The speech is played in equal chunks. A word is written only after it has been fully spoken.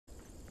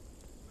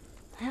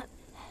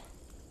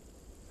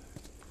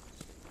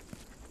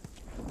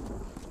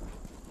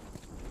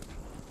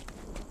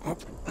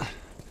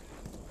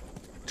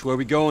Which way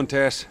we going,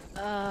 Tess?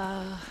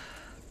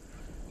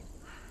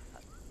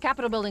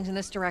 Capitol building's in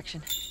this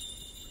direction.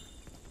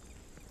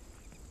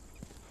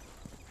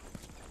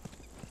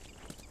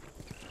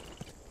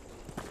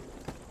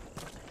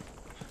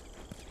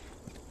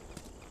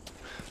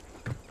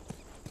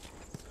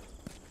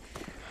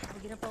 How do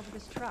we get up over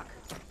this truck?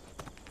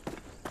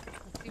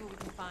 Let's see what we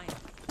can find.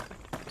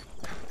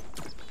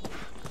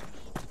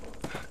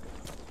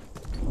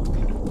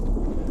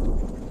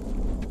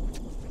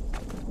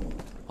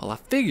 Well, I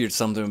figured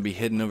something would be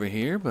hidden over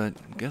here, but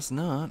guess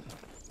not.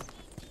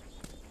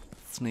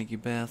 Sneaky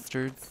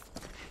bastards.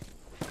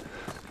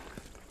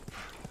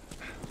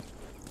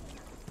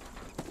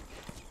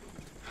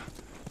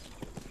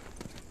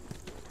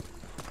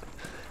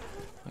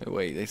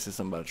 Wait, they said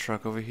something about a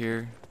truck over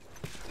here.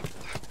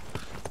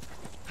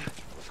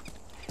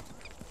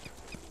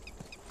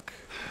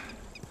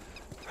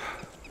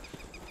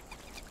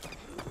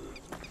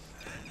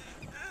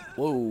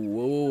 Whoa,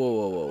 whoa, whoa,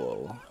 whoa, whoa,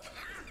 whoa.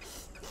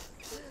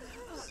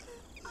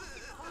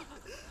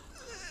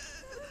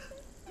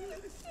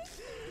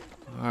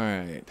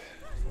 Alright.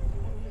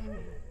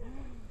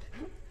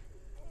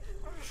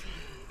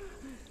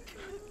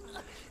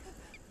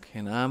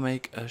 Can I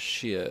make a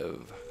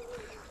shiv?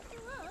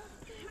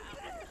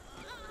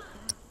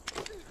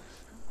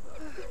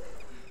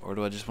 Or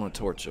do I just want to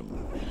torch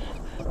them?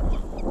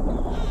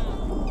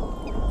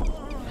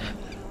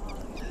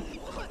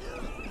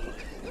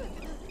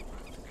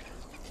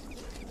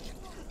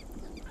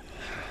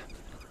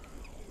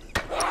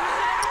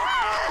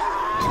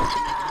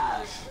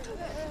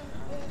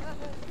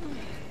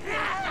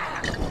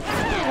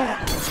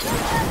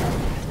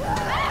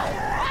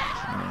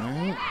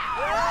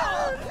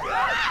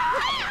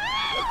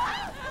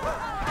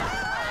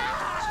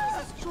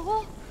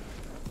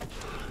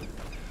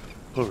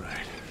 All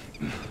right.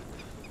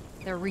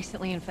 They're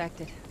recently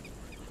infected.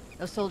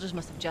 Those soldiers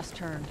must have just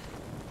turned.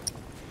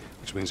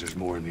 Which means there's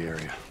more in the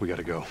area. We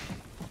gotta go.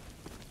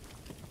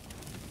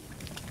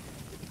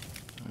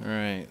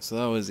 Alright, so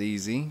that was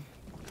easy.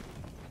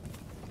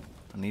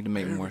 I need to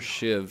make more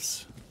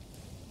shivs.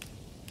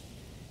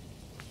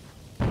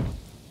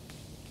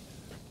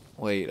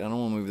 Wait, I don't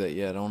want to move that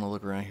yet. I want to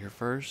look around here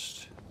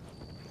first.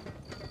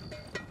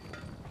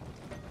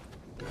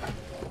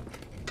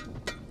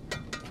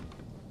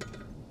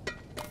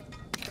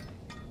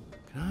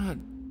 Can I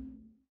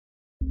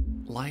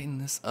lighten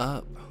this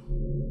up?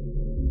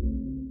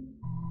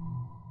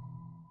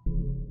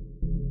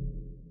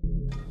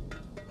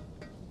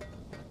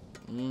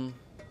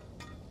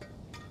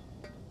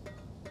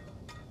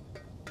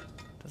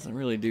 Doesn't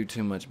really do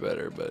too much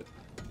better, but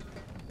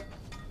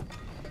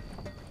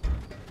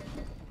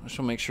I just want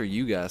to make sure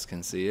you guys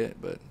can see it,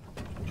 but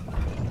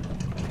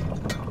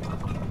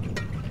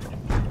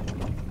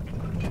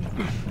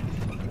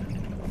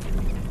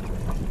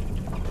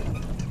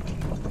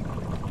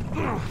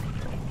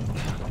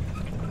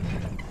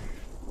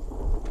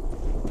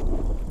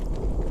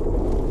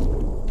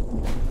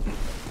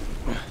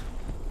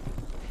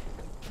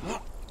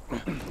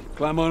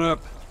climb on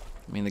up.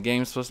 I mean, the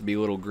game's supposed to be a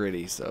little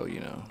gritty, so,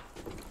 you know.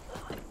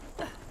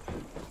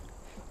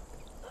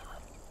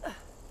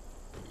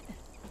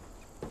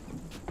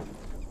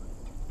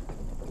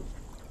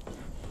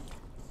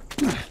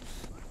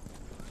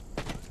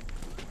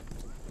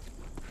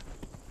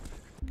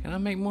 Can I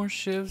make more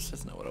shivs?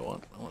 That's not what I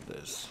want. I want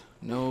this.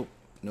 Nope.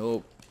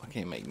 Nope. I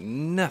can't make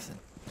nothing.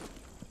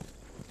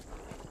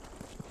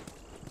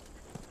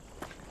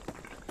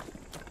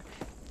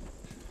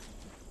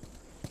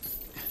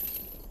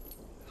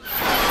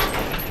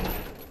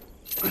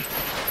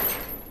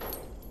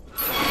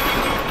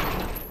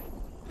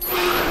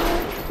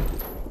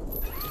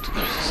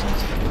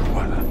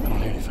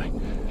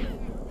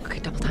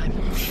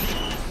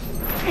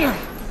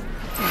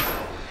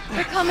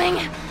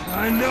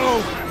 I know.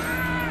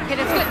 Okay,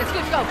 that's good. That's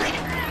good. Go.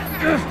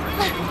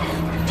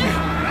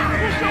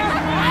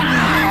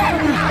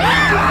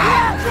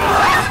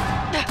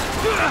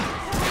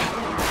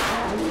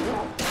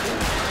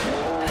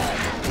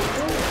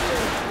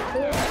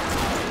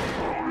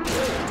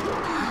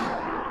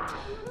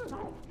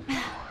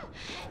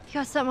 You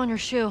got something on your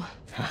shoe.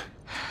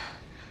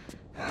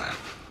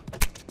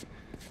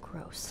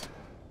 Gross.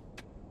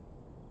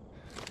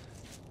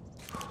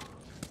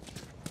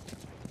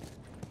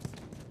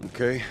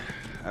 Okay,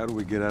 how do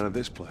we get out of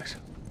this place?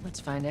 Let's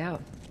find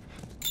out.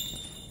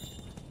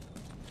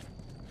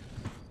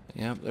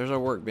 Yep, there's our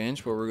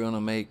workbench where we're going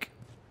to make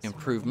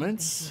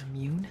improvements.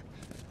 You're immune?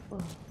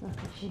 Well, not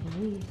that she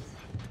believes.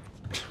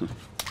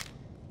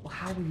 Well,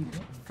 how were you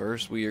doing?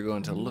 First, we are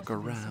going to look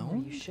Somewhere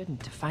around. you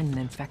shouldn't to find an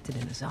infected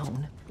in a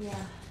zone. Yeah.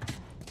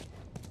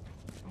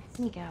 I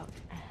sneak out.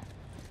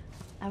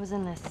 I was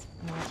in this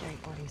military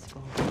boarding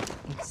school.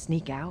 You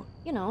sneak out?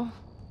 You know,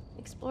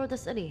 explore the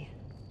city.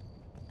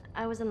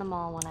 I was in the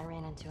mall when I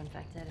ran into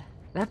infected.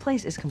 That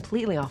place is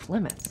completely off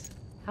limits.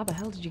 How the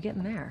hell did you get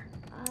in there?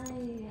 I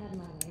had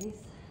my ways.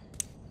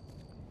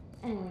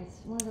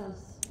 Anyways, one of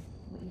those,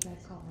 what you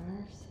guys call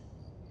runners,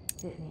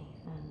 hit me,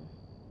 and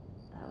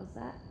that was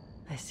that.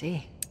 I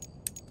see.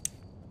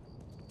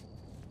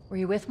 Were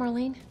you with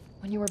Marlene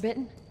when you were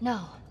bitten?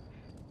 No.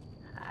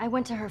 I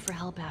went to her for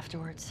help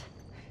afterwards.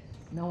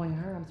 Knowing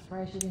her, I'm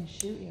surprised she didn't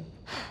shoot you.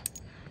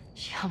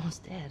 She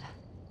almost did.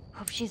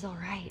 Hope she's all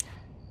right.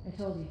 I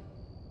told you.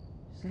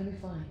 She's gonna be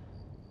fine.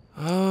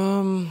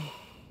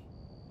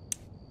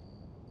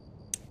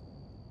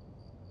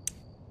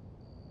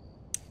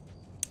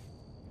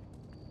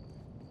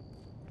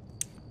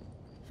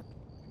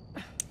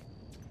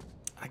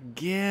 I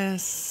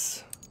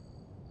guess.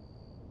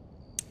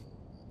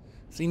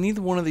 See,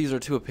 neither one of these are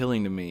too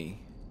appealing to me.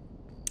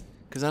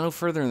 Because I know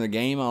further in the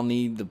game I'll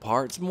need the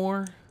parts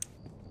more.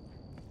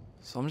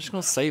 So I'm just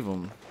going to save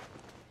them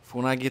for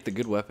when I get the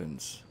good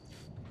weapons.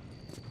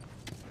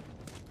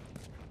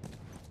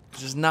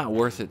 It's just not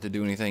worth it to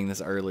do anything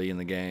this early in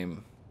the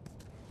game.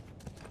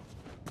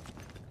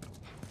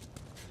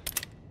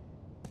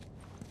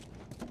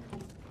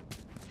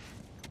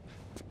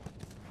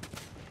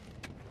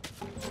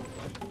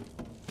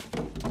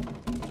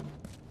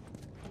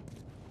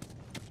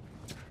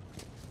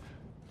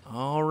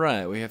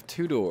 Alright, we have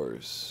 2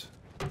 doors.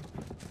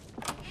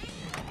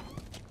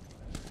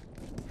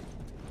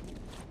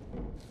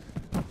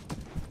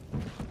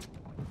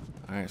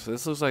 Alright, so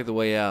this looks like the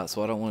way out,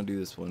 so I don't want to do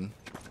this one.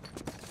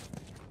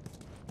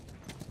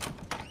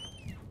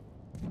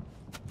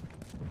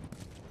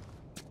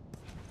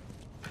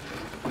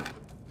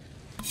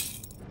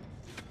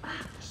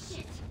 Ah,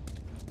 shit.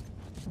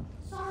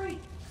 Sorry.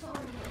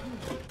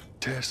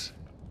 Tess.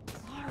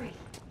 Sorry.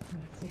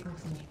 Stay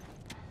close to me.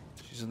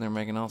 She's in there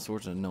making all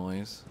sorts of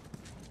noise.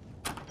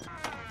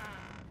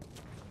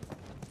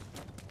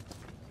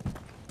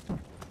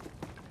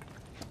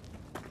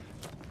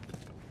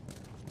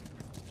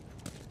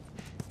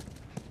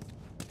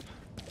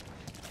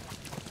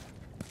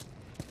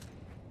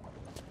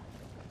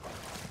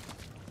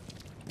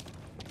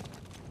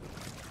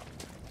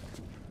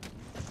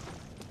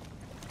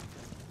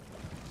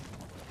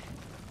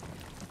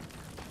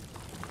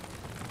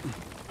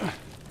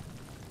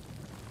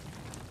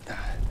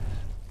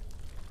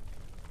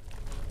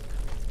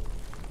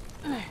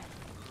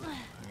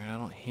 I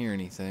don't hear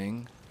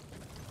anything.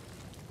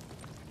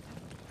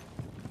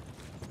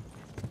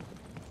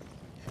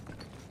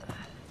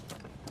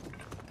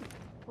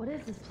 What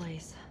is this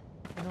place?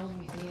 An old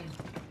museum.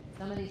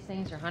 Some of these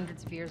things are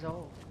hundreds of years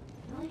old.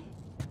 Really?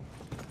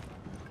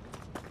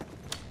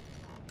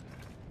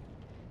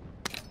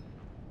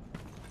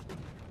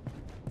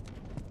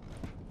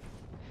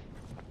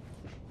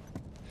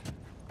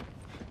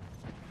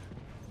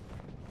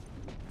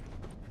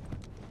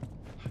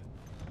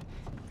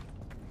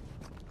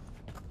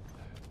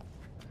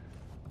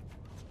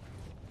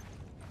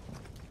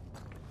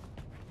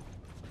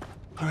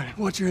 All right,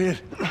 watch your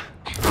head.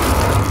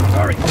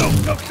 Sorry, no.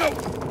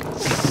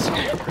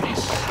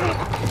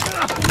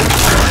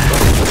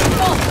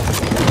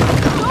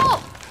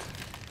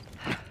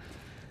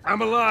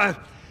 I'm alive.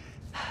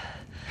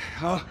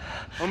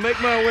 I'll make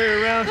my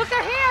way around. Look,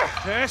 they're here!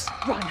 Tess?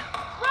 Run!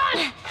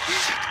 Run!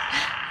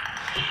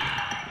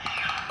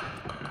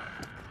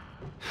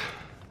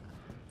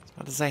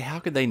 About to say, how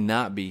could they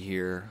not be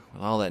here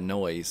with all that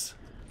noise?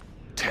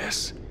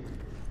 Tess.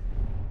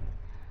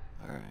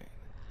 All right.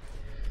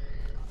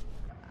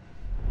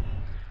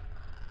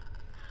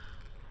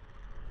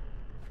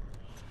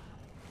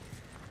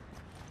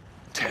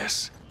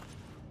 Tess.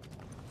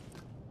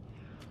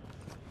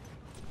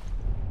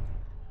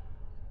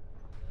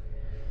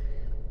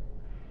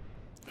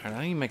 All right,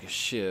 I need to make a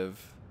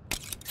shiv.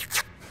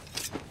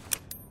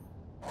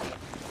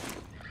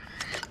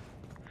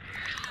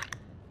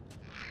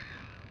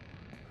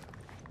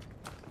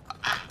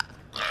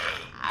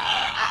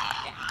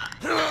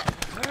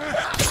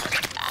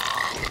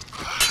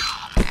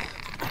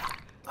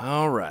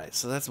 All right,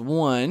 so that's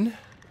one.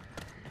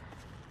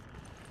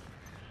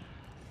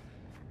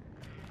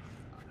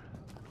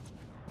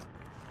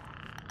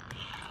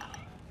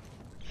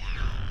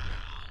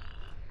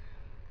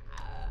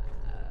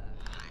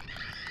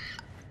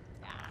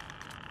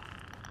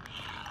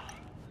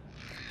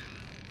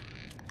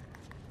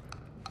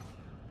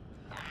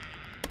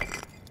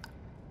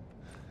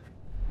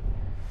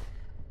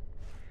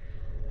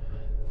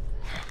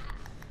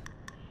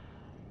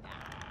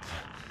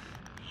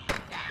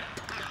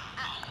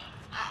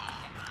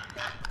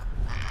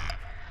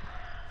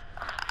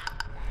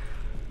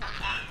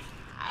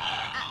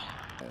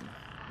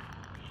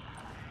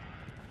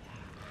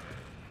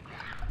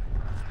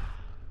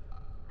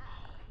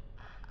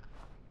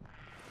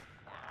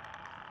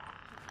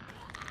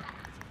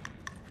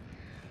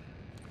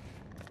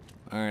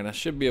 Alright, I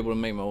should be able to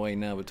make my way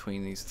now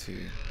between these two.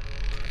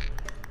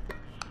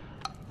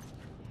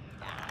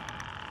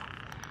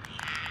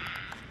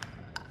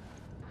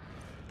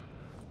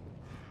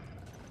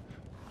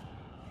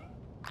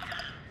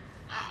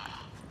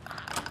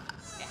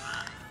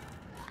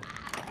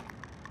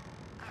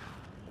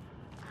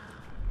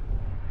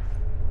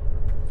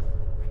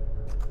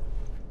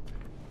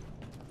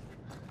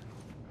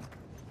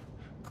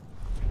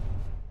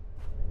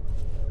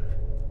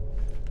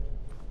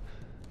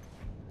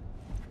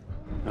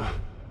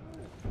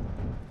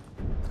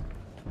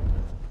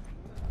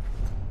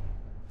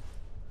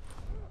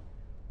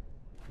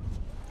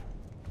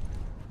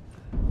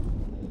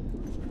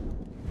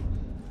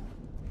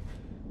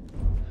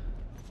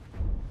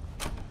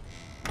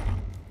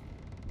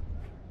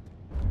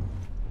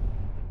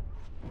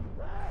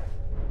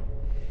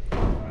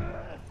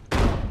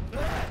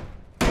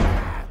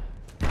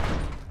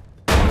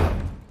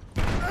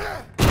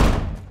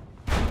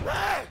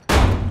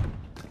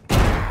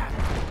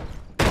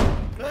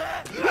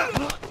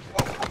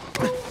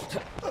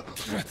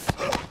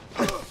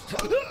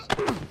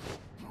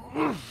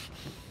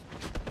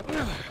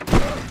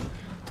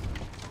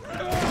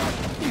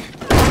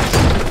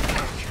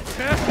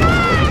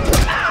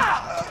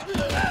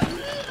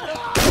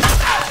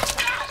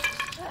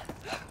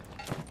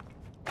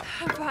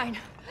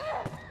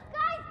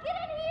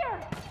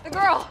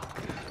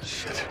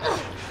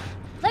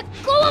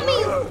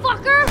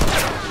 fucker!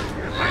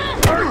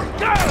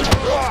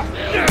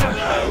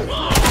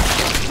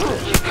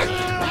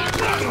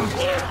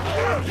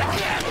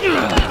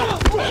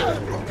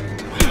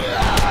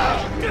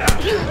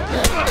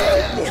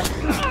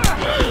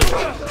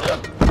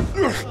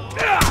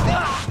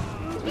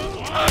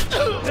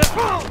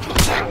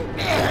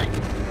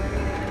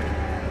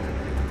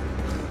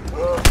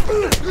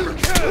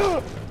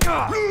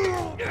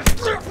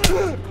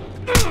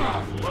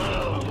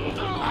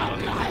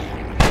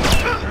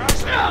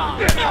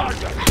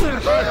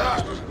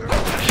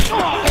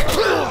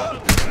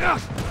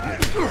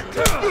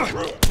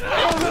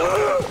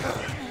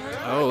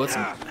 Oh, it's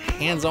a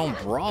hands-on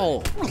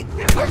brawl.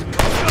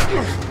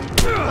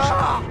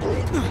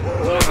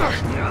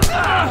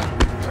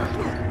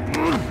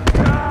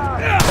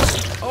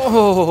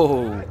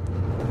 Oh!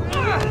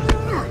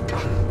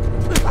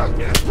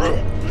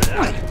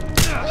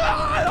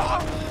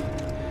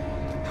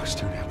 That was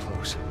too damn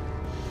close.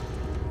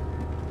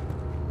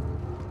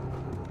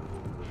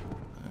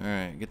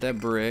 Alright, get that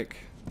brick.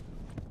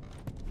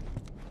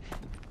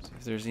 See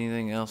if there's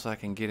anything else I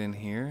can get in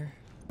here.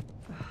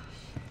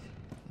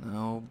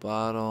 No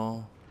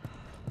bottle.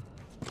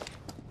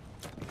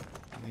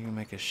 You can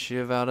make a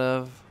shiv out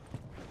of.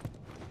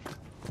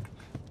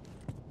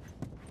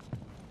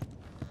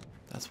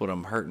 That's what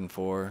I'm hurting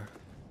for.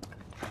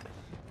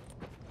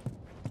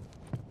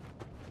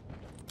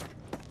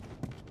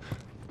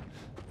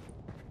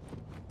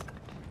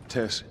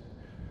 Tess,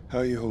 how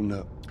are you holding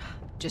up?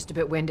 Just a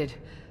bit winded.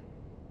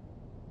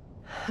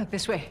 Look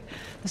this way.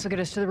 This will get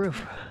us to the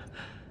roof.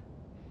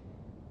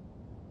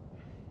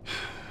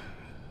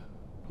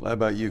 How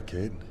about you,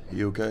 kid?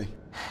 You okay?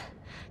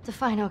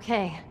 Define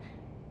okay.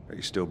 Are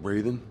you still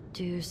breathing?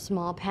 Do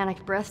small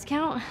panicked breaths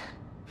count?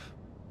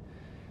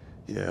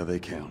 Yeah, they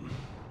count.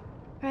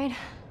 Right?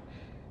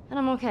 Then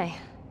I'm okay.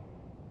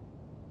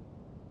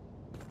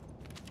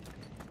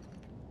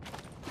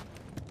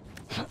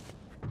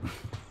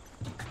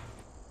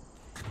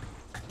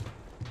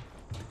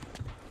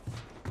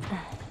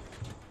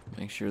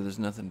 Make sure there's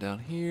nothing down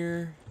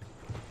here.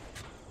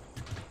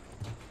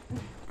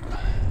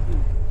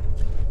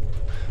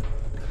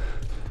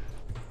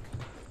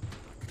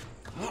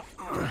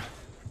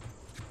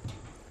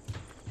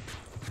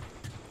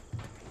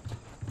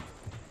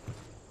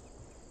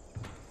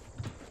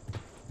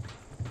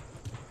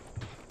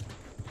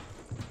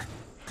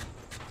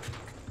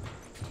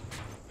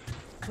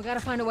 We gotta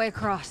find a way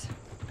across.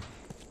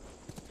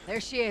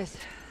 There she is.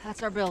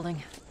 That's our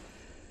building.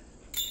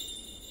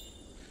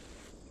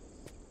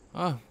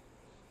 Oh,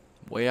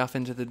 way off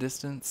into the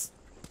distance.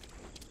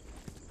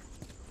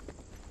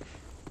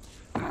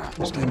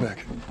 Stand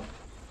back.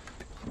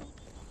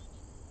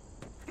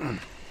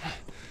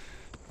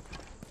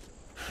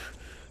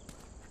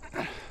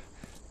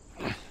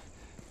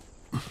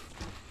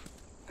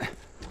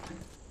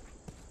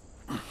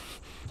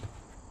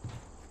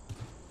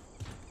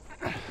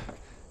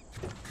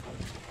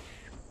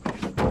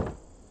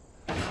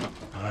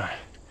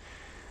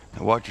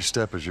 Now watch your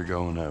step as you're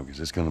going out, because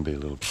it's going to be a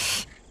little...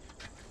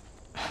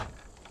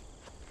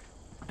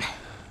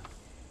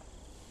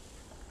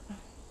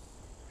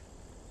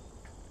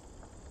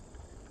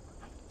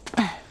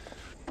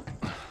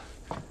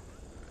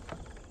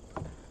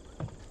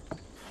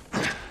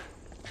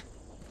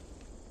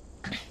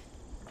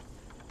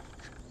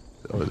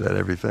 So is that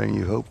everything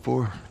you hoped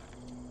for?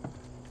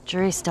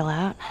 Jury's still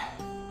out.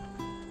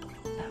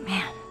 But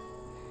man,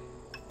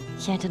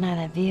 can't deny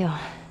that view.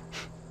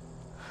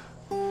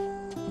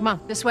 Come on,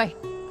 this way.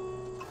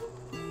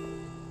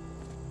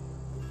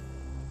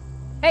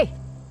 Hey,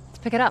 let's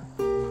pick it up.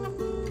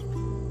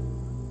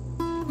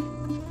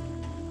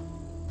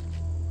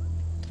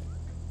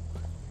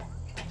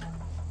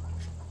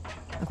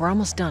 Look, we're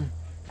almost done.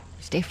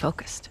 Stay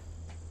focused.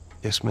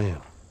 Yes,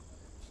 ma'am.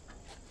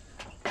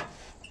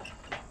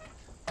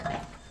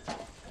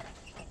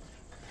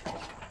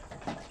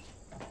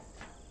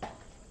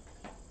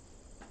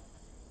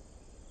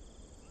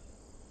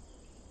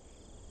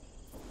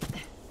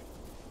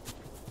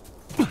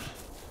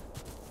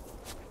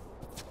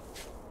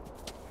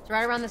 It's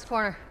right around this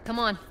corner. Come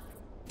on.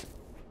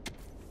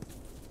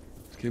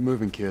 Let's keep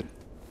moving, kid.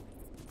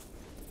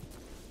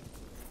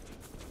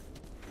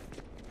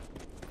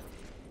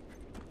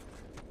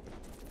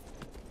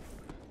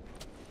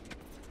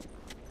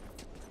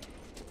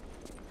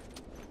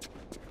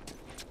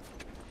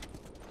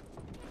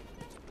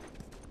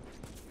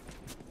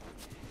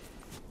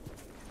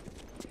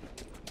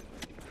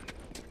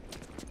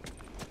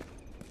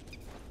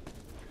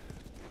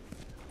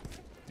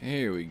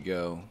 Here we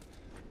go.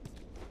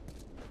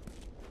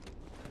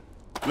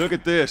 Look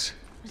at this.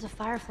 There's a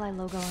Firefly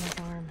logo on his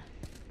arm.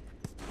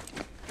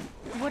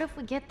 What if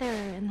we get there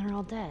and they're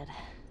all dead?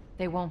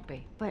 They won't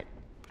be. But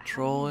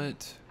Patrol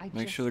it. I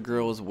Make just- sure the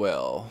girl is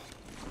well.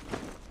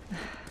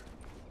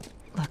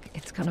 Look,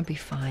 it's gonna be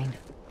fine.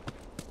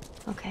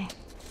 okay.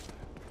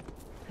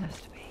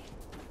 Has to be.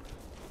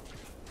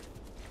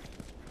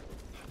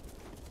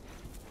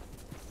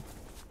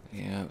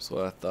 Yeah, that's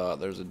what I thought.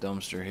 There's a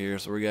dumpster here,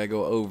 so we gotta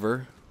go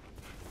over.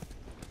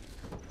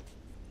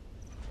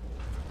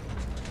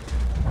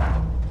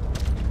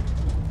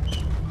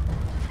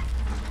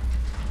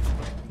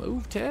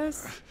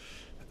 Tess?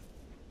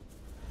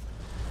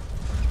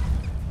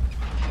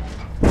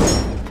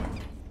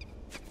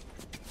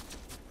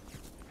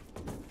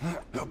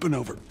 Up and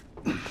over.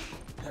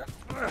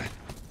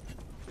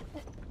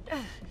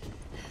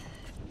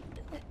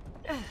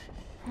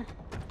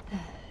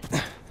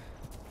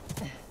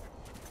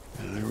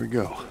 There we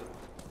go.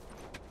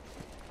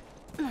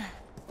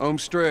 Home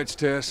stretch,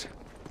 Tess.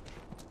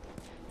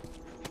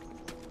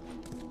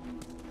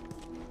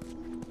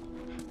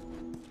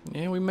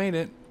 Yeah, we made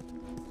it.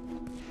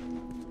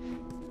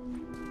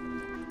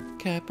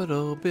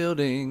 Capitol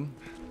building.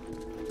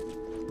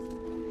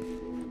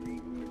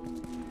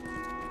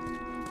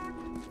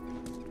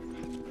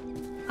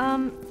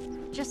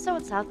 Just so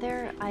it's out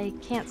there, I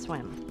can't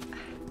swim.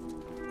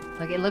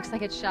 Look, it looks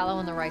like it's shallow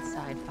on the right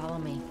side. Follow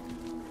me.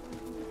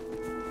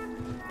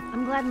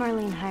 I'm glad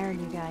Marlene hired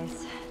you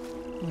guys.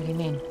 What do you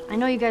mean? I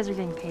know you guys are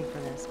getting paid for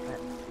this,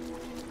 but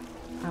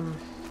I'm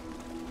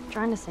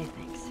trying to say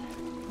thanks.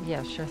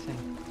 Yeah, sure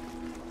thing.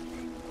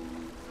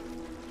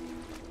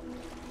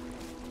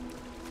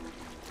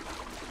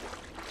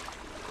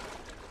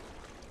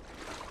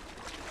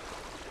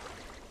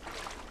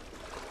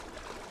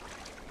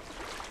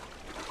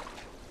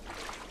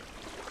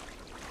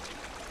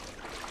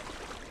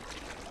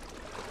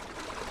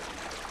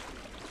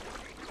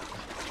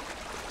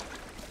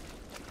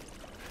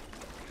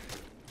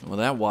 Well,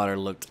 that water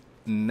looked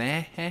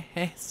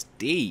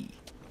nasty.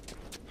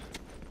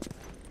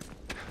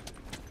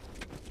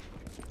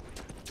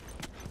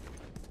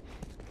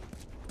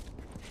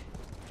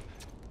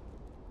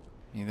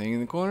 Anything in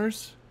the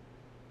corners?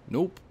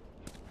 Nope.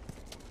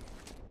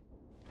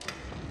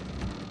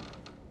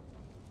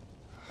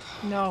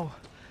 No.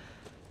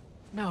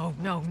 No,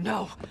 no,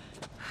 no.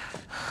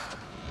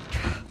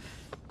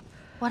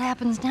 What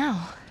happens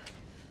now?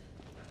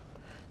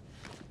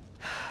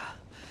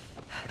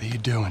 What are you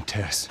doing,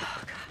 Tess?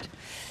 Oh, God.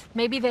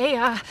 Maybe they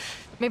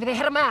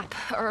had a map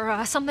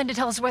or something to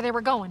tell us where they were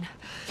going.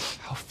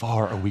 How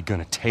far are we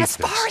gonna take As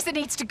this? far as it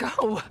needs to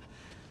go.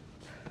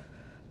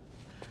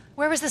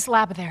 Where was this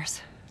lab of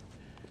theirs?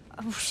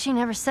 Oh, she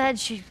never said.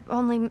 She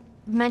only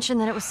mentioned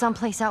that it was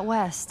someplace out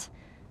west.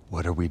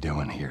 What are we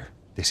doing here?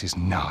 This is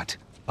not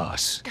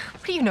us.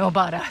 What do you know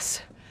about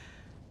us?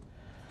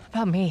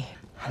 About me?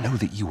 I know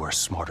that you are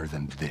smarter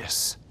than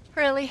this.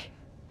 Really?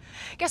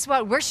 Guess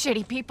what? We're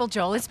shitty people,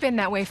 Joel. It's been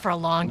that way for a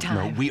long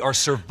time. No, we are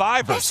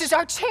survivors. This is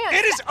our chance.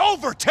 It is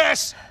over,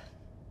 Tess!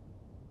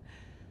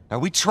 Now,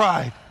 we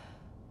tried.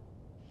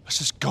 Let's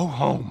just go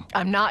home.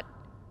 I'm not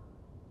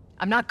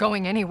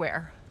going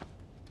anywhere.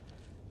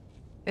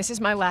 This is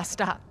my last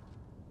stop.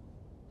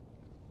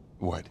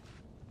 What?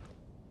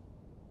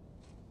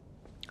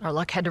 Our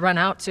luck had to run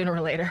out sooner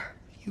or later.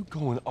 You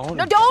going on?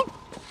 No, don't!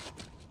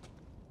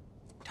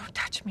 Don't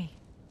touch me.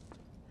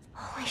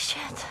 Holy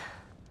shit.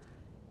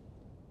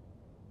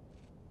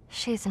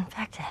 She's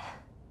infected.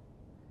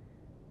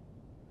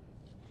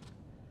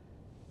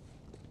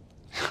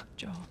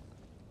 Joel,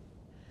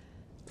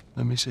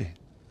 Let me see it.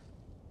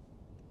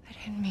 I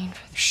didn't mean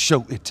for this.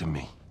 Show it to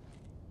me.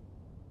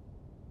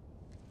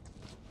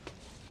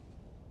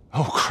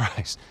 Oh,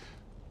 Christ.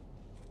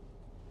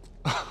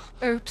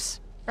 Oops,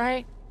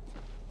 right?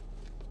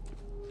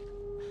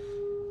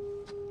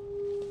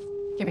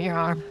 Give me your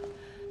arm.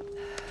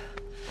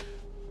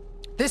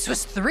 This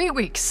was 3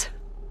 weeks.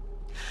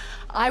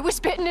 I was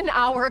bitten an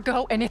hour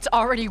ago, and it's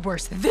already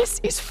worse. This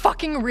is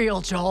fucking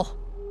real, Joel.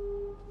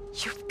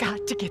 You've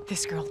got to get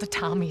this girl to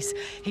Tommy's.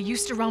 He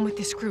used to run with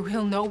this crew.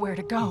 He'll know where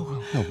to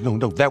go. No.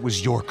 That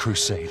was your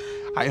crusade.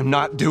 I am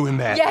not doing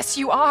that. Yes,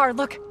 you are.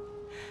 Look.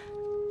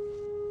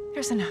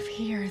 There's enough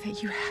here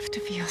that you have to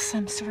feel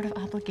some sort of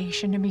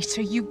obligation to me,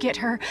 so you get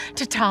her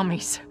to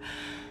Tommy's.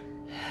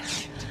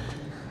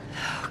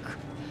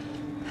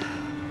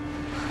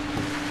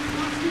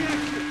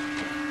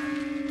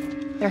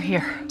 They're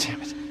here.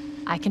 Damn it.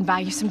 I can buy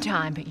you some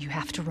time, but you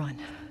have to run.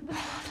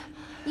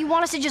 You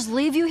want us to just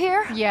leave you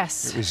here?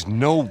 Yes. There is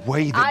no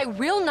way that... I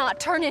will not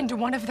turn into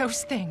one of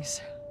those things.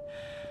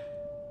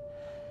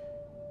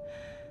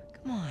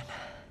 Come on.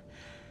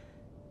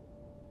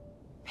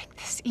 Make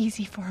this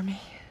easy for me.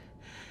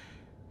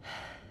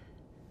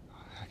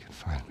 I can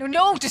find...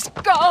 No, just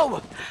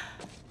go!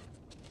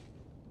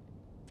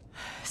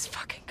 Just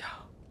fucking go.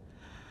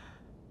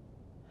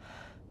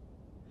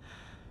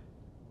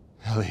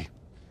 Ellie,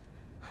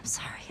 I'm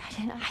sorry.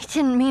 I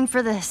didn't mean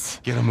for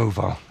this. get a move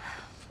on.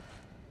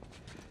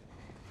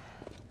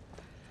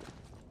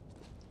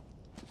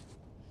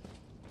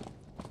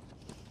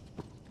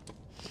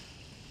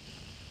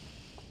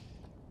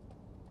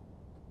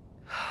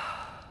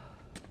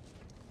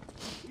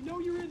 We know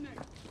you're in there.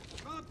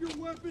 Drop your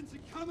weapons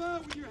and come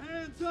out with your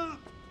hands up.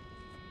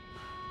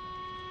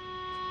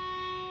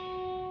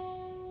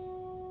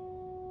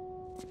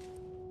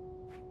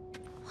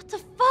 What the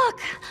fuck?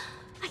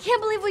 I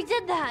can't believe we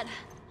did that.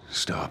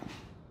 Stop.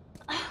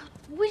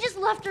 We just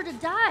left her to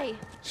die.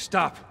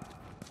 Stop.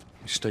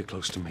 You stay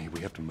close to me.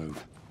 We have to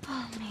move.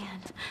 Oh, man.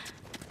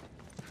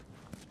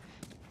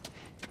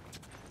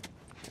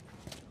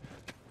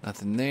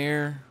 Nothing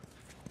there.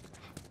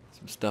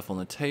 Some stuff on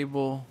the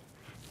table.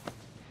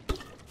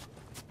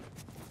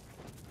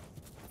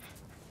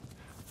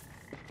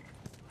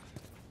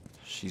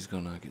 She's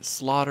gonna get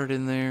slaughtered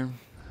in there.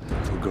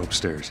 We'll go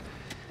upstairs.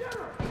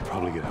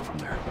 Probably get out from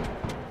there.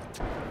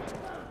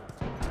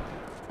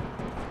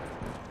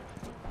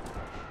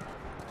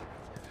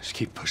 Just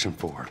keep pushing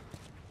forward.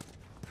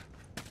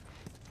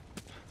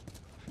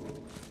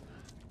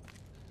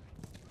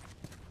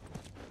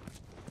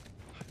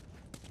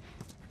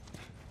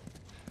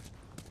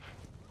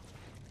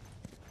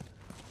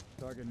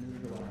 Target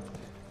neutralized.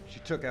 She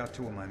took out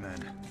 2 of my men.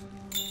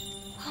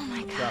 Oh my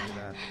Copy god.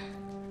 that.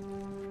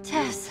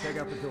 Tess. Take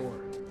out the door.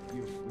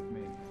 You with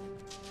me.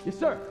 Yes,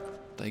 sir.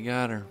 They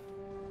got her.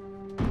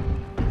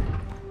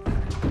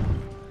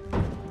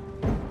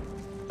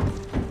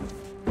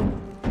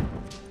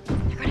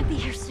 They're gonna be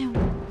here soon.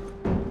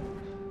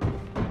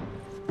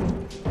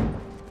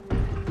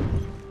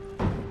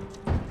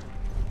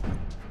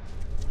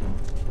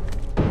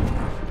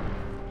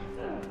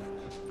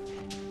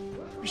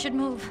 We should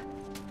move.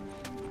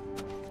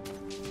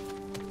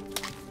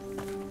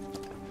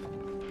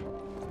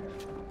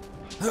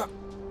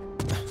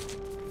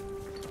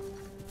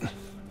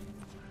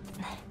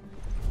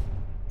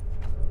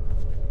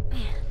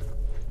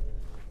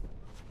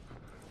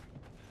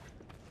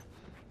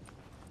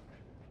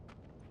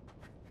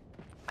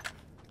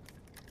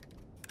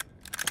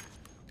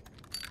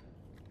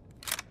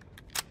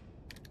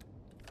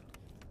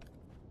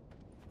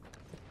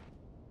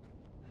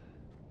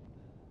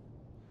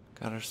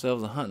 Got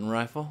ourselves a hunting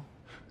rifle.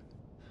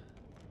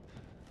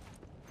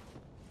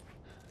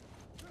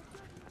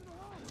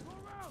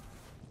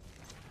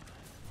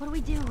 What do we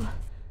do?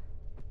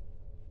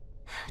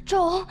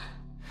 Joel?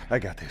 I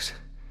got this.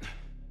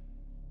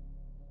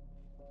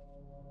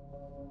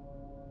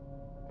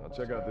 I'll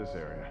check out this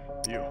area.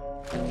 You.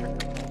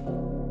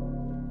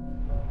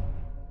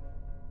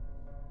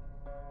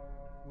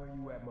 Where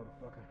you at,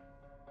 motherfucker?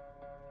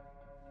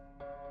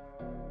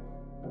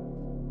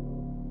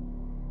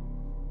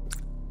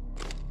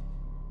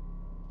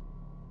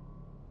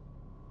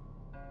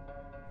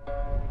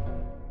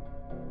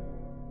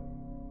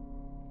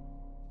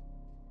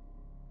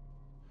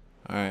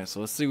 Alright, so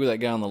let's see where that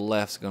guy on the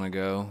left's gonna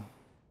go.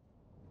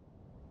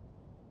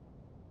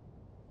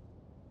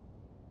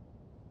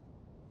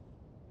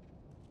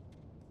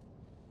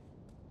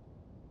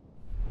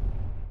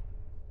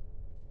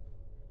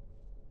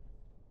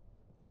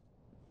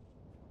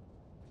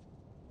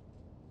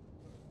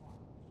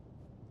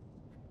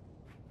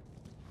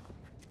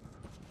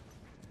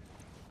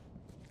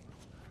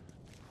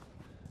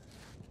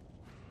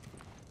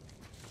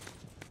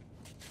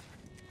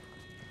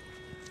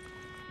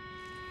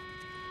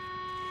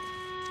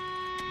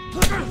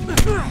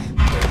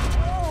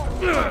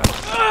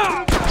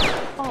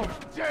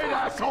 Jade,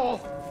 asshole!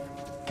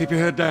 Keep your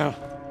head down.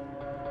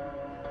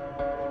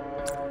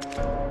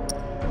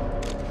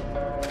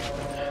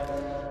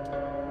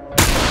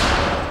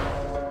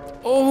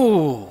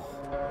 Oh!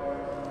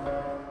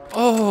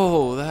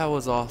 Oh, that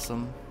was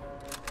awesome.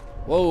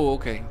 Whoa,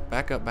 okay.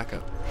 Back up, back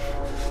up.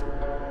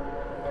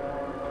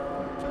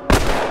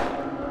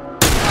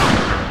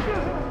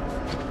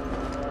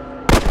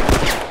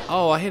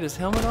 Oh, I hit his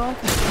helmet off?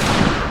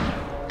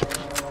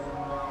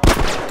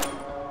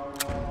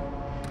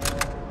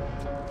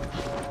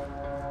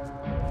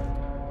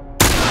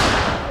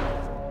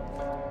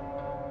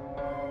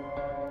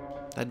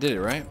 That did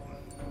it, right?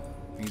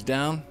 He's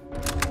down.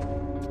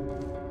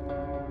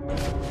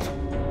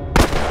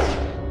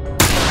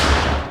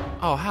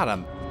 Oh, how'd I...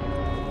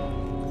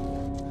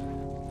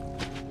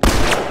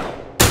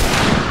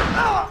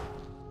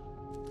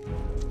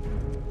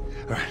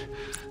 All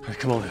right,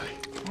 come on, Ellie.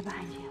 They're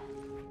behind you.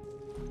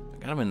 I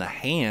got him in the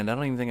hand. I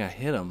don't even think I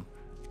hit him.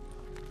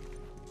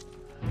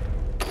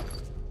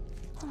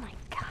 Oh my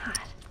god.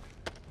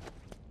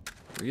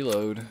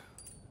 Reload.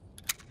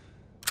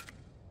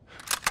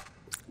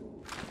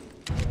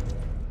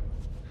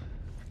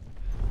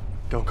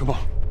 Go, come on.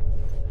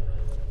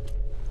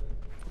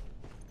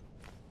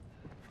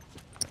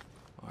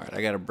 Alright,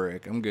 I got a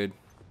brick. I'm good.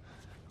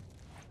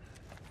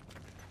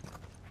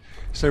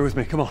 Stay with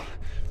me, come on.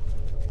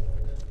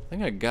 I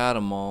think I got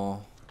them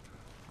all.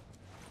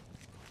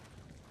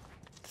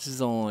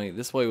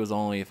 This way was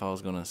only if I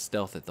was gonna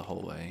stealth it the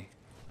whole way.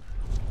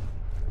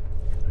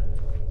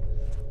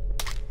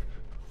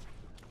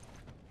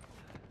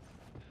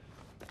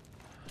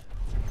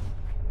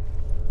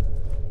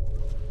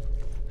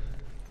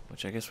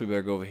 Which I guess we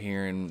better go over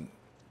here and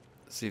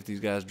see if these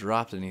guys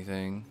dropped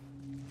anything.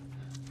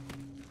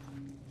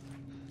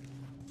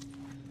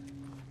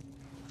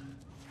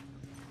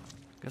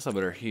 Guess I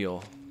better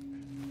heal.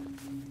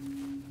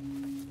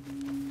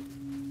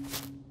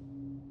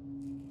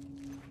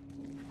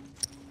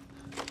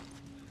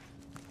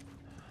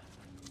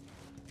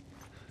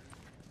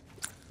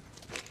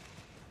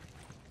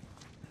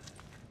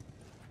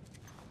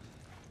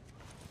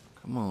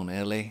 Come on,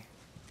 Ellie.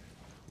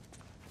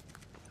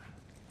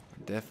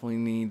 Definitely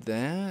need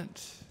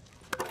that.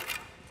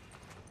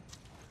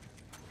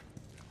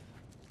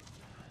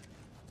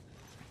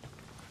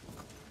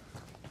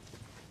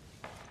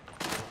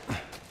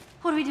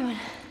 What are we doing?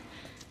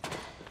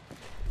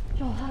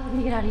 Joel, how are we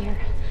gonna get out of here?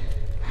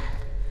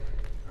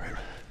 All right,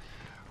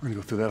 we're gonna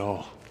go through that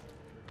hall.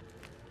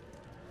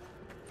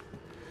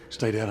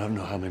 Stay down, I don't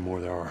know how many more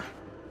there are.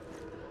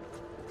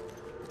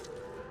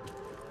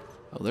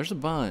 Oh, there's a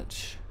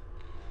bunch.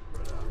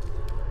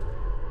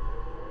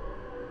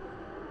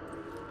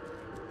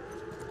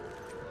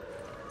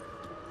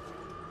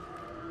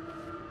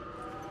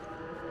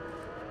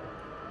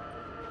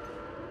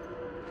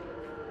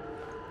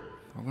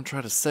 We're gonna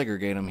try to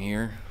segregate them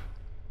here.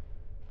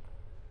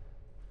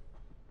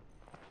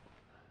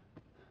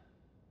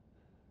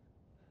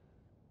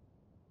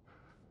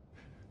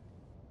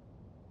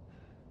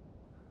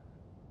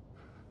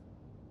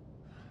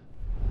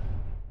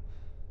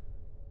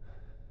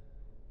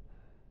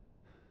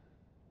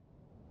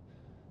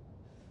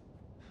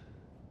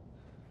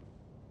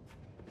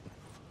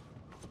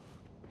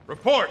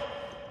 Report!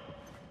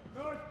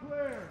 North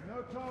clear,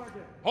 no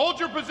target. Hold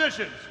your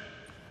positions!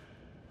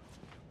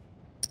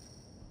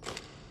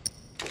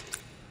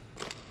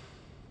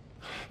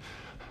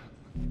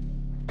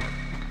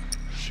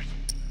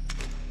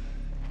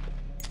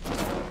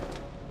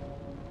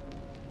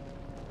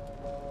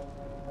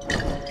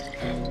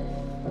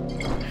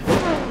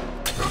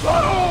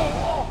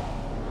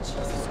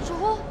 Jesus,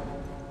 Joel?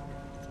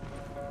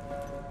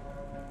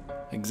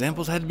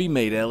 Examples had to be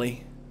made,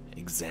 Ellie.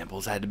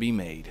 Examples had to be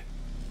made.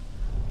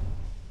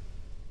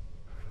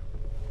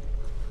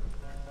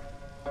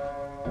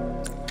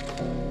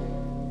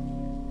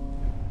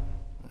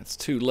 That's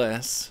two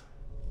less.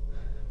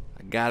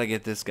 I gotta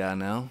get this guy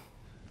now.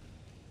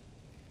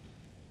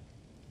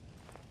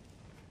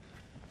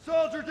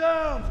 Soldier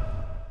down!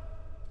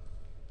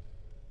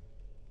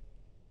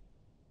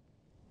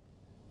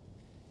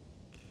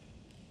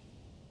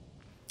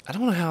 I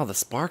don't know how the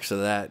sparks of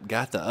that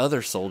got the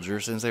other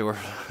soldiers since they were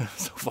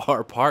so far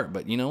apart,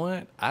 but you know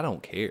what? I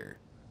don't care.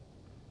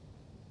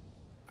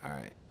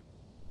 Alright.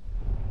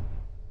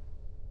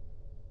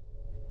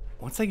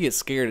 Once they get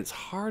scared, it's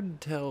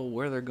hard to tell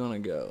where they're gonna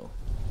go.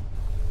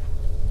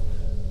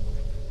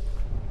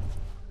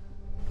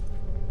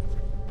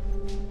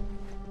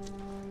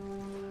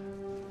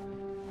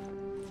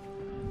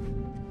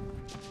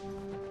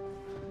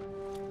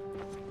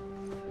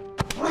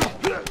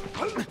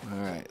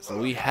 Alright, so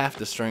we have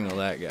to strangle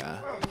that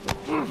guy.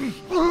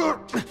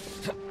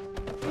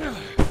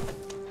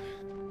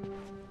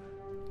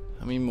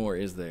 How many more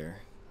is there?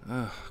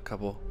 A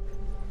couple.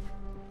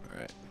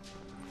 Alright.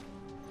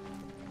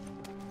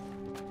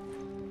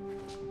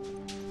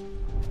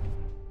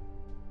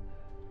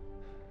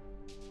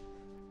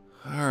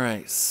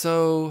 Alright,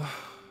 so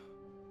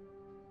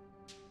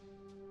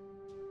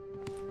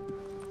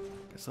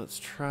guess let's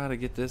try to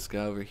get this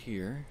guy over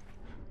here.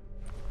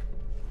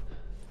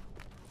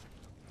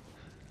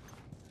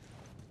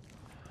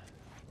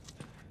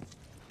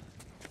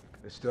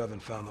 They still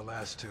haven't found the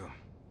last two.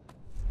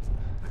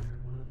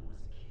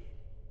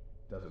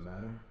 Doesn't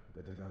matter.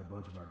 They took out a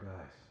bunch of our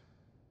guys.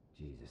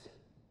 Jesus.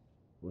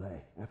 Well,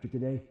 hey, after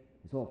today,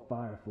 this whole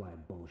Firefly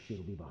bullshit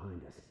will be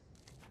behind us.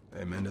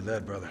 Amen to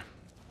that, brother.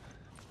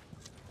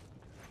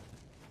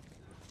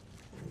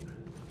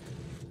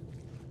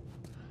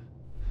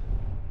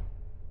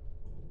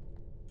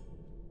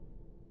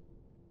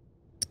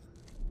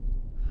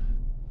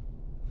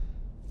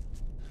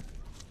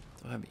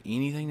 Do I have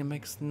anything that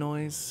makes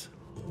noise?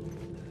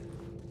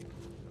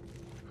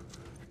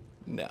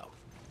 No.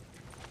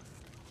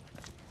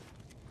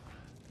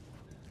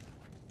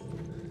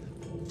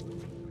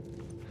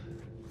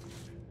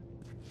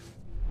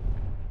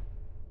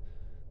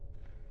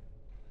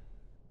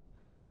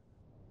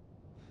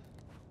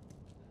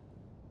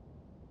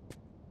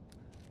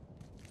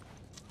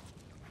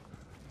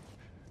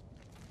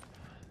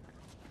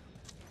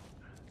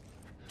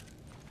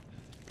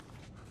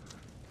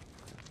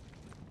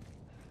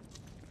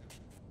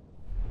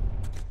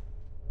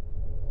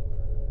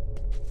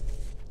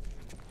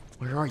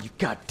 Where are you?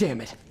 God damn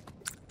it!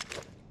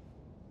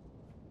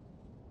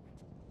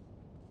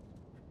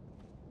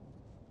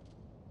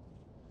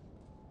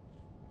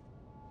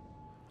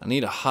 I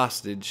need a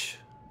hostage.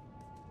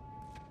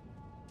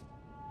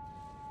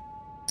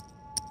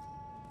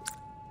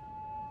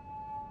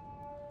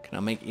 Can I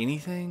make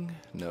anything?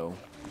 No.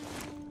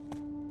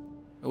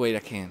 Oh wait, I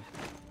can.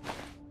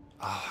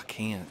 Oh, I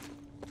can't.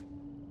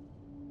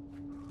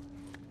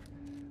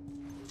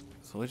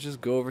 So let's just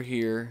go over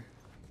here.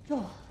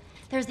 Joel,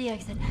 there's the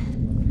exit.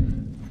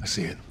 I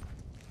see it.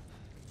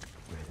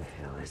 Where the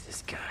hell is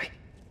this guy?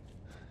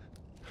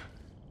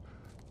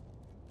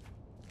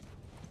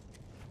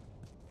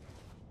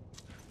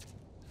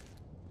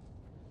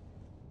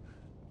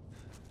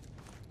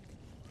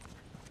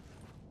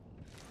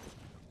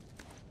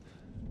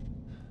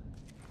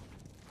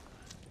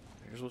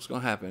 Here's what's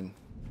gonna happen.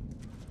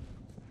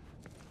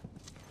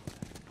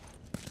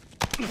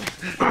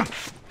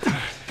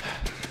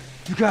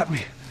 You got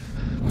me.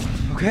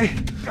 Okay?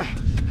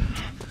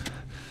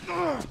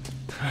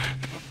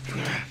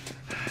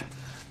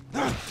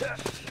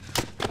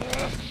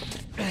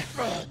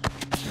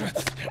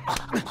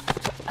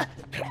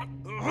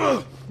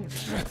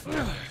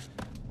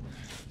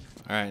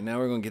 Alright, now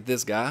we're gonna get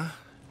this guy.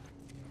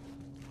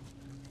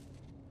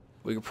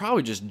 We could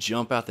probably just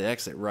jump out the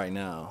exit right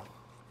now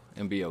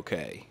and be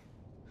okay.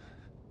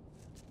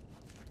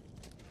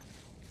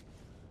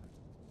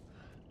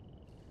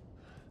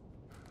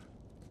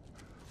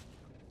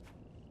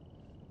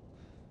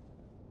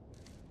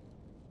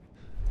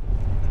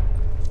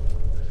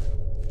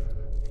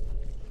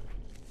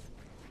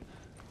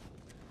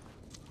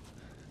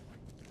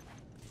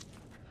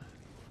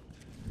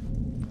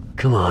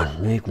 Come on,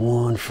 make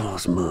one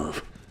false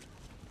move.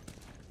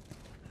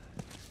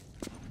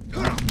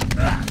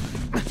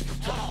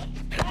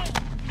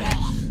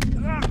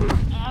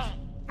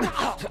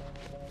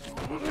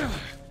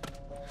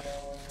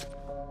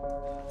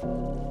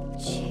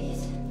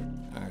 Jeez.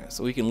 Alright,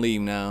 so we can leave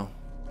now.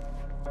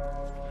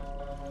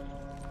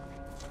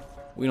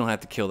 We don't have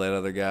to kill that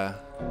other guy.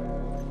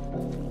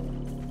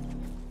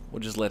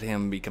 We'll just let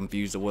him be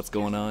confused of what's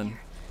going on.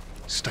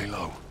 Stay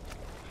low.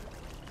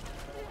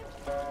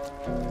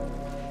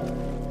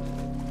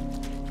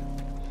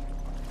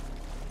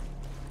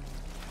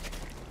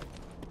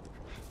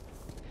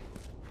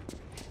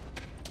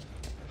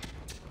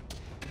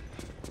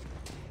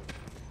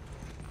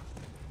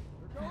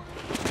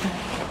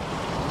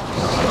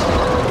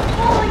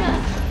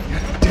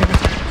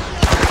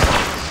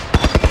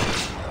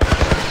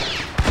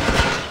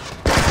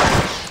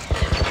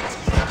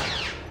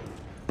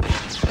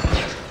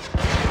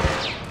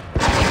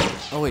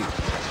 Oh wait.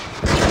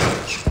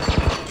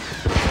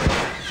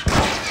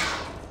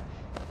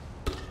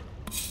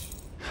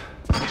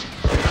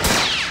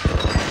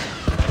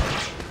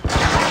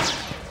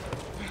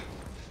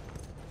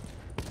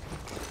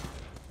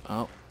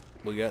 Oh,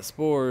 we got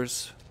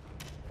spores.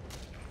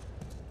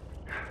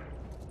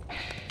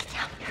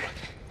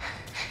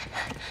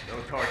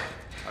 No target.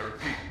 I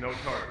repeat, no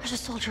target. There's a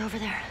soldier over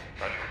there.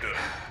 Understood.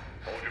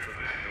 Hold your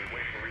position and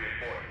wait for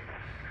reinforcements.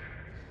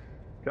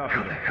 Copy.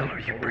 How the hell are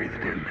you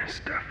breathing in this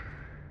stuff?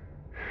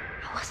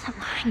 I wasn't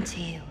lying to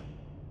you.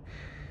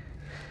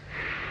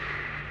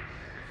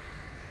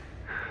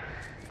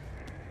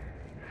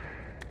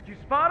 Did you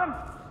spot him?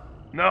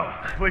 No,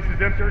 this place is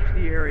empty. Search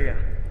the area.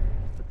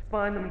 Let's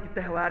find them and get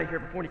the hell out of here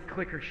before any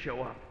clickers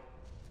show up.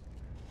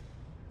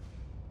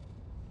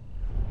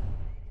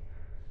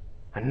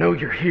 I know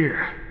you're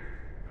here.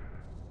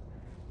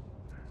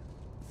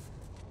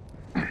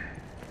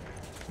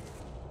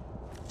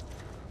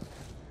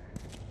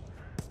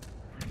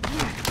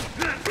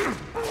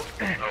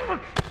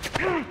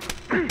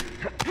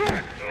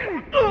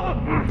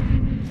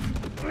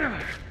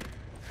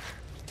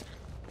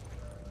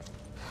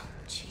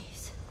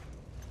 Jeez.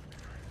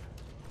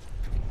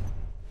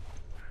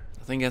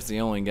 I think that's the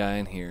only guy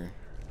in here.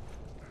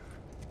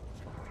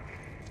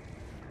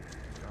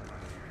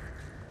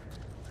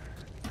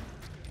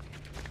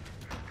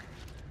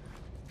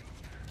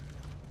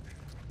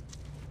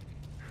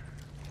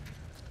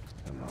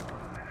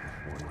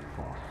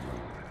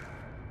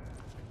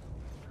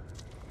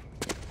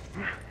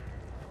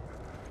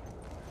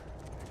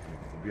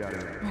 We'll be out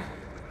of here.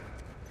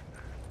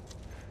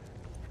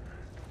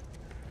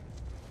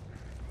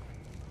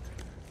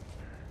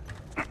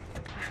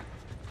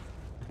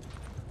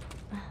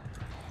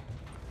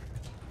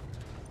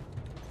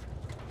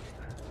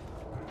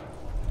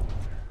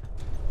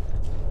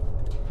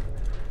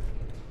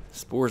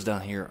 Spores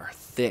down here are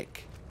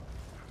thick.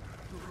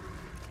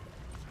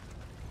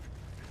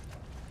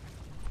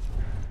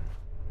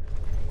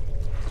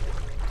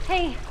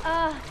 Hey,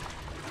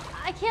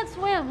 I can't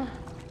swim.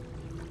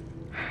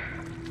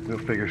 We'll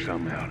figure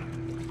something out.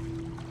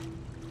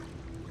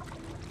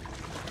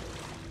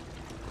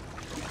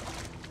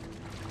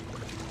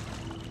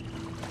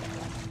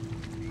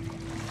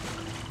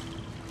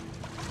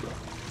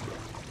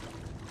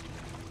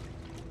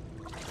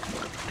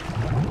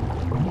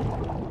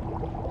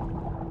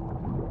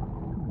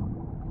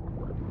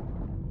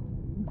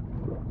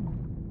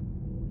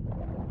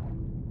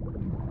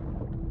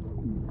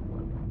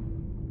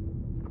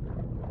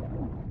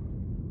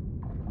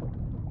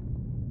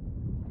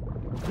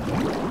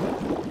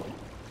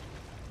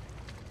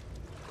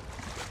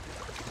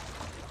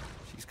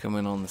 She's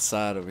coming on the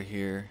side over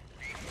here.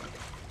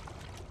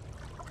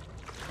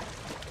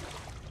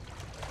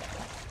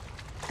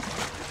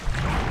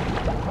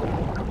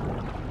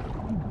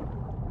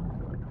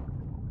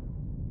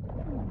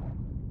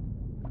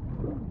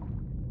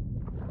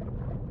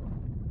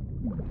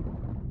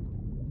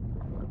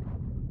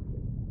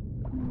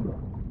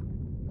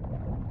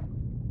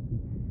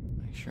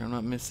 Make sure I'm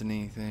not missing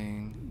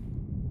anything.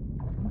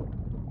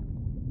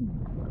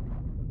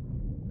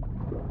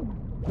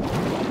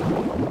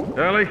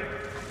 Ellie?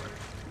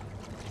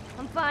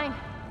 I'm fine.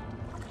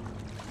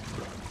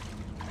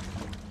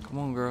 Come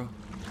on, girl.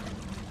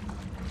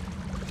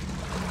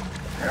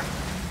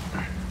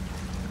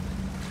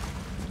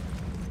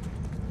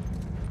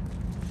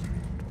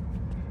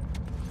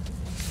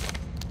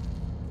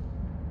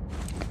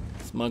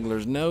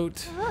 Smuggler's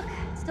note. Look,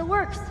 it still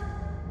works.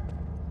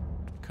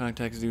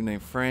 Contacts a dude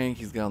named Frank.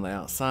 He's got on the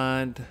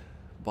outside.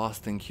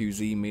 Boston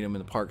QZ. Meet him in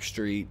the Park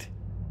Street.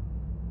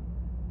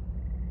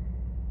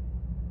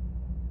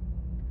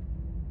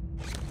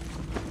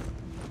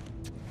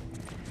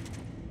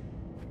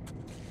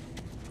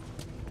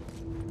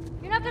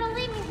 You're not gonna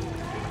leave me here,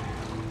 right?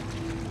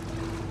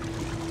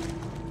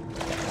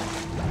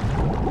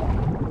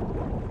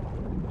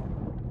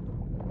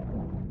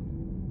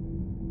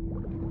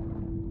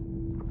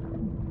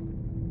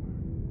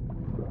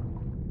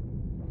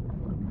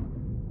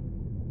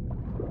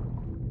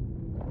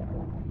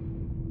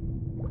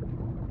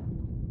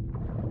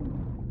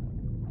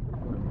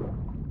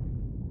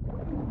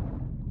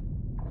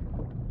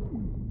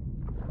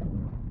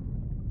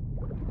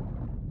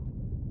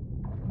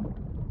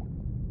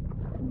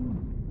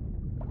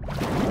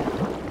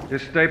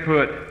 Just stay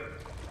put. I'm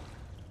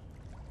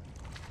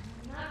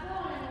not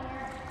going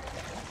anywhere.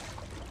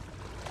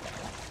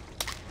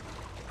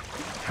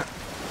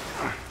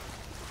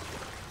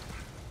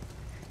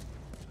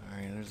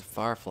 Alright, there's a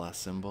firefly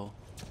symbol.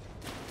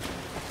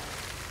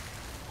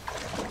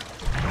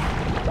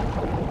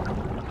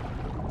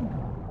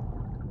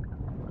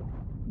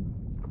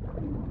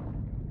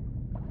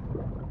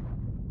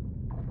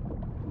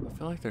 I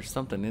feel like there's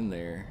something in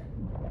there.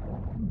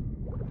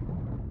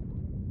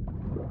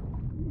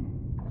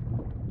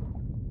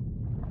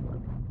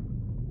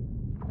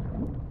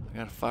 I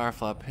got a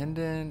firefly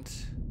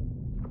pendant.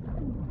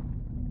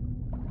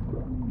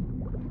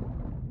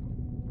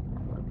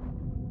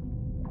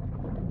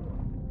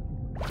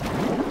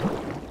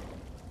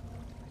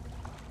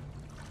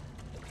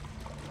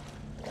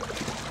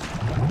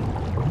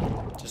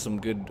 Just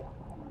some good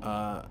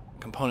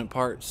component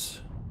parts.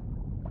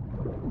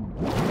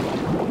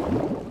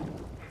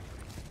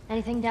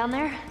 Anything down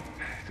there?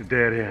 It's a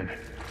dead end.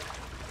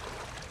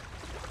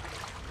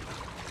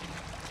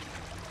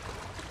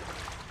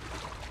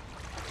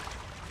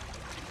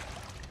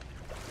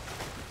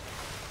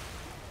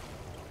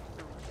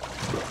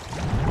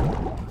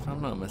 If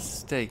I'm not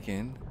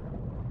mistaken.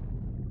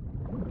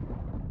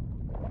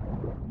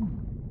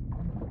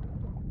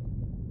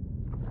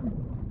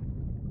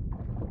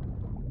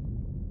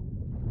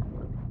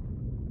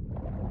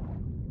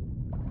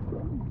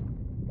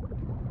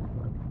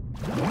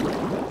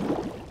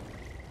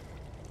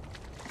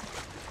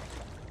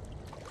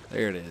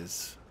 There it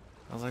is.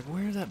 I was like,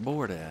 where's that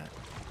board at?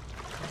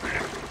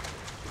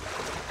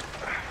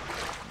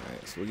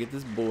 Alright, so we get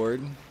this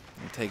board and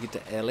take it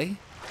to Ellie.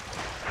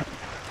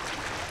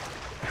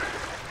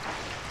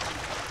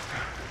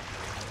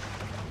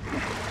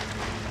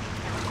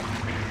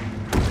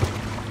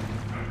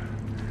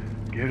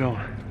 Get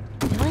on.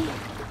 Really?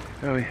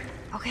 Ellie.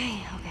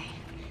 Okay.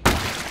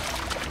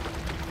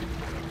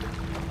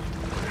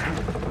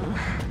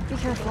 Be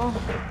careful.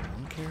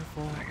 I'm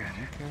careful. I got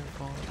you.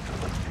 Careful.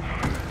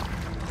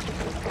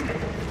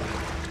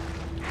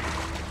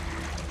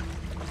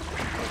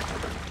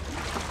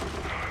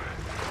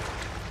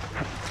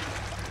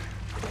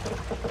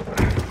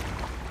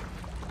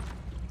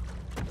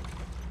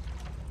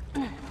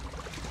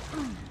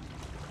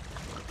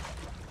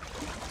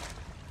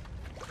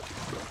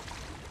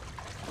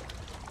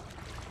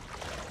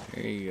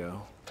 There you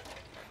go.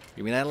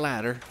 Give me that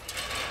ladder.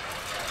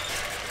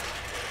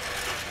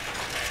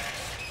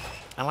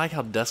 I like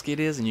how dusky it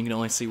is and you can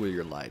only see where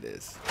your light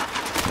is.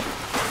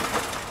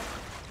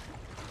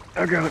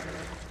 I got it.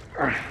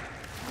 All right.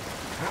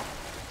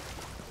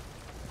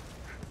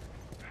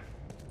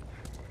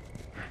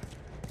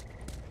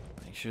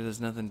 Make sure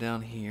there's nothing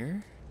down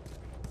here.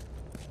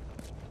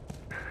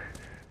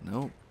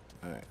 Nope.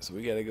 Alright, so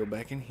we gotta go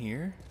back in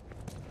here.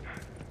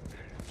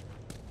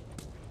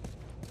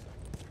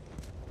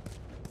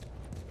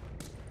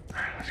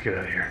 Let's get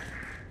out of here.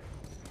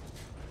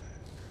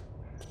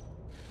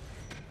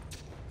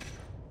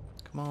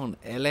 Come on,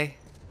 Ellie.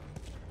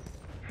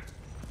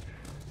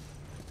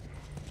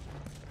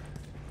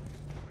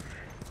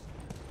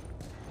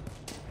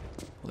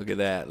 Look at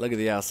that. Look at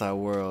the outside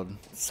world.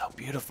 It's so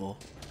beautiful.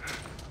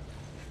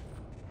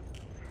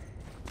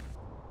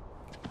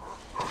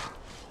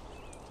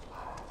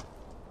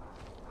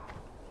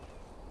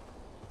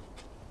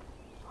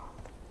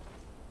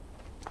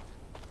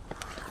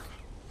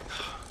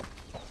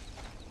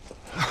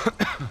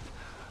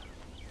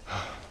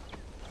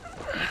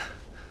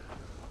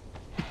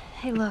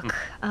 Hey, look,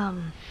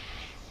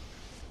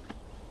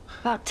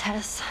 about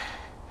Tess.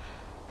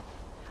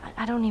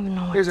 I don't even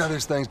know what Here's how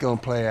this thing's gonna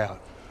play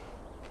out.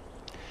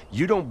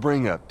 You don't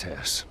bring up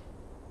Tess.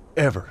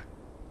 Ever.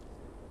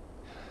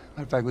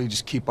 Matter of fact, we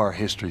just keep our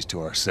histories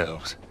to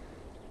ourselves.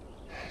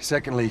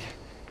 Secondly,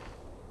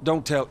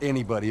 don't tell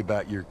anybody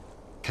about your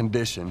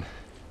condition.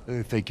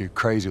 They think you're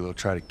crazy, they'll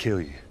try to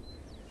kill you.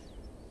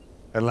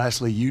 And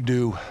lastly, you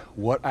do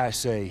what I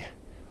say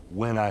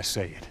when I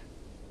say it.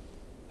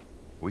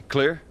 We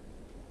clear?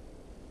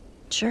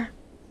 Sure.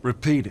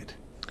 Repeat it.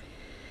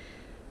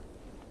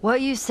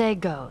 What you say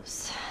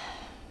goes.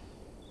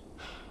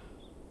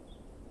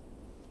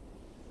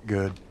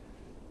 Good.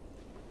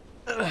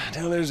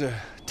 Now there's a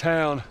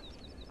town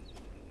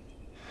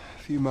a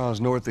few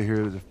miles north of here.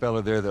 There's a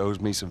fella there that owes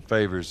me some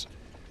favors.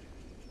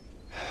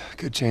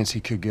 Good chance he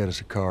could get us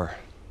a car.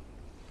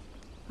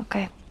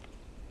 Okay.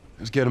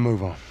 Let's get a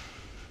move on.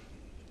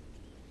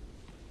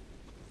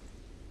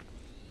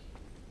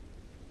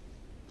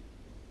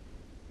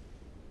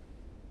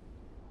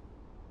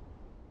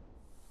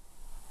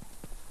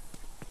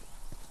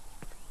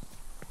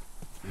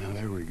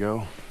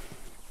 go.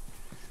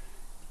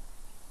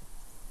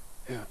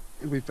 Yeah,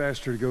 it'll be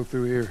faster to go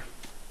through here.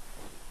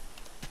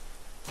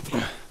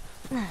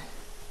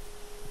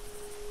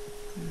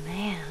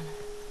 Man.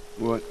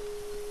 What?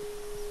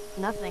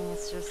 Nothing,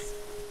 it's just...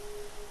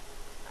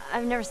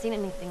 I've never seen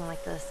anything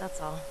like this,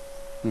 that's all.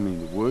 You mean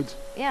the woods?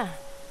 Yeah.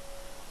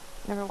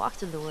 Never walked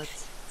through the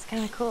woods. It's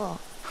kind of cool.